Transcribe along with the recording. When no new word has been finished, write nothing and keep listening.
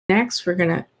Next, we're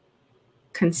going to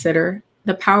consider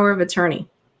the power of attorney.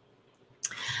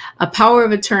 A power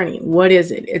of attorney, what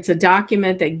is it? It's a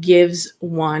document that gives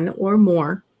one or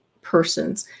more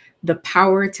persons the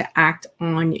power to act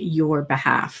on your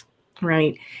behalf,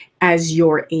 right, as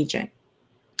your agent.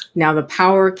 Now, the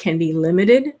power can be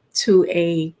limited to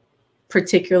a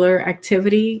particular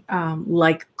activity,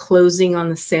 like closing on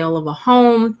the sale of a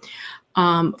home,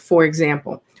 for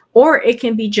example, or it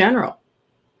can be general,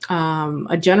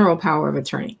 a general power of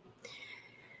attorney.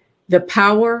 The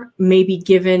power may be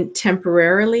given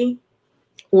temporarily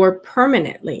or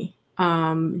permanently,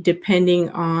 depending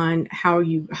on how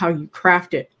you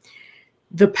craft it.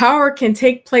 The power can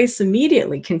take place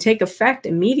immediately, can take effect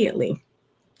immediately,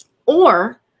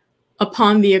 or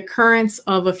upon the occurrence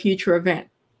of a future event,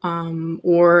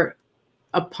 or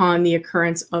upon the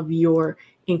occurrence of your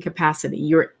incapacity,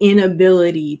 your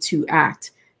inability to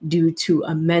act due to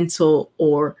a mental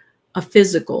or a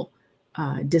physical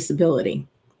disability.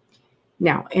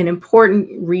 Now, an important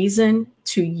reason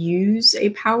to use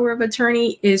a power of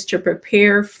attorney is to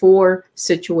prepare for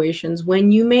situations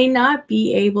when you may not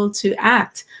be able to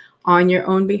act on your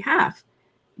own behalf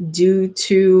due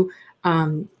to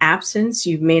absence.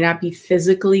 You may not be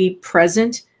physically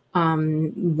present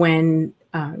when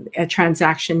a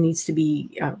transaction needs to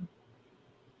be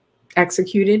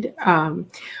executed,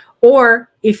 or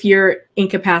if you're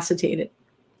incapacitated.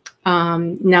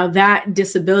 Now that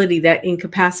disability, that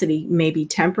incapacity may be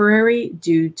temporary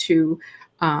due to,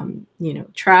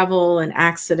 travel, an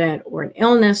accident, or an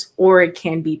illness, or it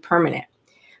can be permanent.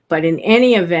 But in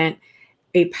any event,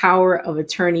 a power of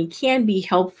attorney can be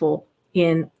helpful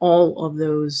in all of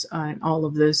those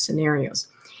scenarios.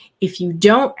 If you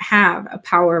don't have a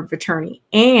power of attorney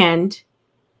and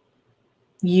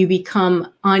you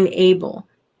become unable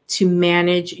to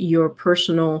manage your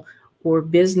personal or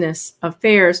business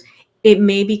affairs, it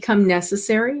may become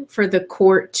necessary for the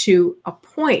court to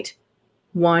appoint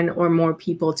one or more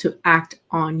people to act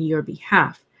on your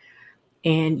behalf.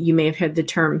 And you may have heard the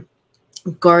term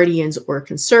guardians or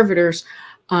conservators.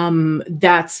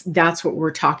 That's what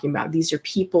we're talking about. These are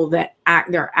people that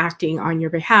they're acting on your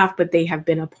behalf, but they have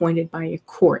been appointed by a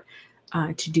court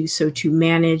to do so, to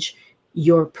manage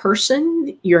your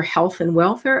person, your health and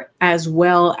welfare, as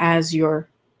well as your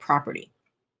property.